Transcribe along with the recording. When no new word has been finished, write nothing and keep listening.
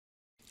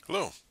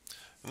Hello.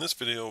 In this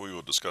video we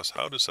will discuss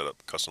how to set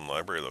up custom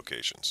library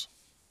locations.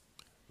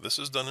 This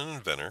is done in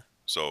Inventor,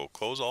 so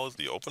close all of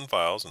the open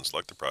files and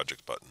select the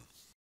project button.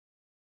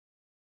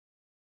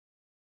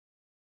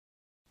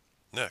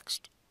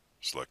 Next,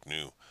 select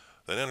New,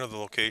 then enter the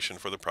location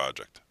for the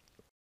project.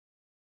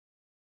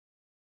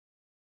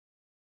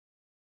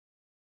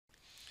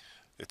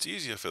 It's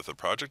easiest if the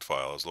project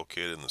file is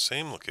located in the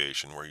same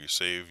location where you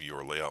save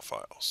your layout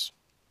files.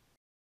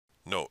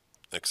 Note,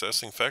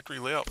 accessing factory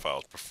layout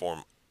files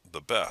perform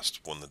the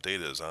best when the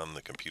data is on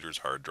the computer's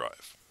hard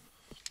drive.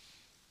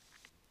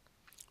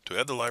 To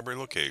add the library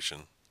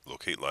location,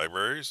 locate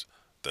Libraries,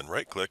 then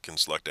right-click and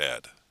select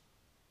Add.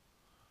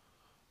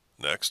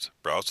 Next,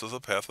 browse to the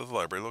path of the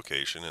library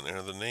location and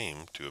enter the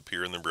name to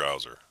appear in the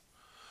browser.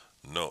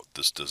 Note,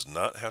 this does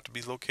not have to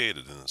be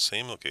located in the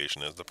same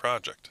location as the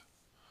project.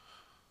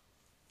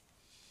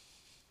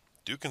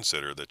 Do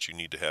consider that you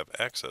need to have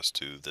access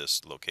to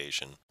this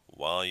location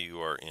while you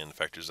are in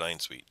Factory Design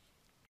Suite.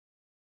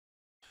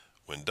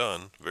 When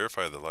done,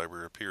 verify the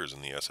library appears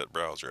in the asset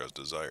browser as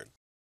desired.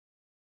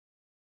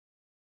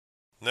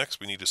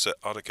 Next, we need to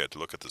set AutoCAD to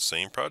look at the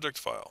same project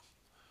file.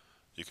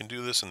 You can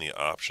do this in the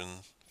Option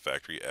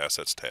Factory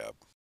Assets tab.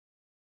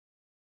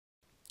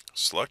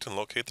 Select and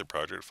locate the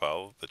project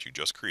file that you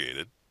just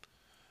created,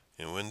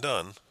 and when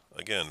done,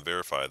 again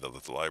verify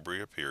that the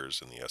library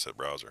appears in the asset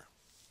browser.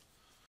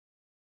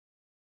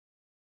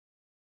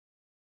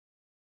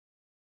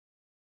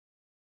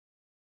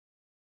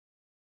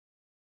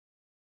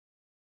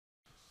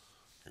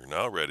 You're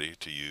now ready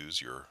to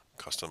use your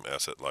custom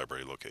asset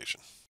library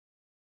location.